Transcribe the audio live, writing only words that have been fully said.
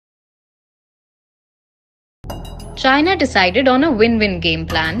China decided on a win-win game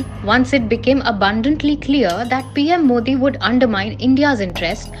plan once it became abundantly clear that PM Modi would undermine India's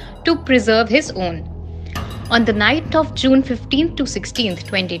interest to preserve his own. On the night of June 15 to 16,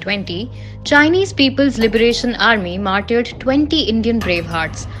 2020, Chinese People's Liberation Army martyred 20 Indian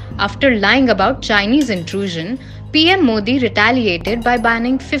bravehearts. After lying about Chinese intrusion, PM Modi retaliated by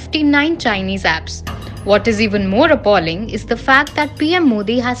banning 59 Chinese apps. What is even more appalling is the fact that PM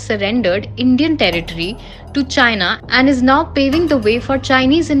Modi has surrendered Indian territory to China and is now paving the way for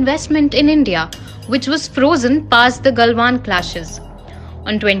Chinese investment in India, which was frozen past the Galwan clashes.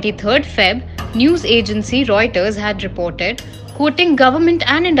 On 23rd Feb, news agency Reuters had reported, quoting government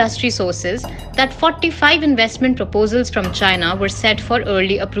and industry sources, that 45 investment proposals from China were set for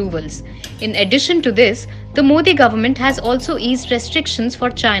early approvals. In addition to this, the Modi government has also eased restrictions for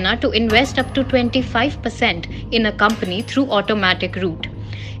China to invest up to 25% in a company through automatic route.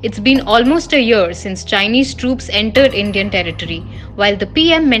 It's been almost a year since Chinese troops entered Indian territory, while the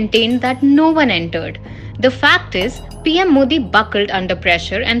PM maintained that no one entered. The fact is, PM Modi buckled under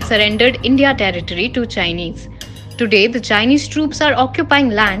pressure and surrendered India territory to Chinese. Today, the Chinese troops are occupying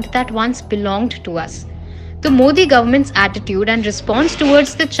land that once belonged to us. The Modi government's attitude and response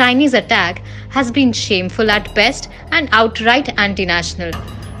towards the Chinese attack has been shameful at best and outright anti-national.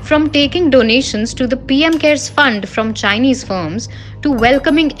 From taking donations to the PM Cares Fund from Chinese firms to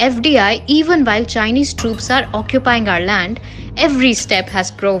welcoming FDI even while Chinese troops are occupying our land, every step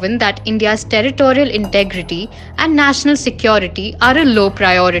has proven that India's territorial integrity and national security are a low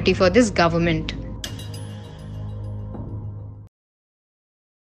priority for this government.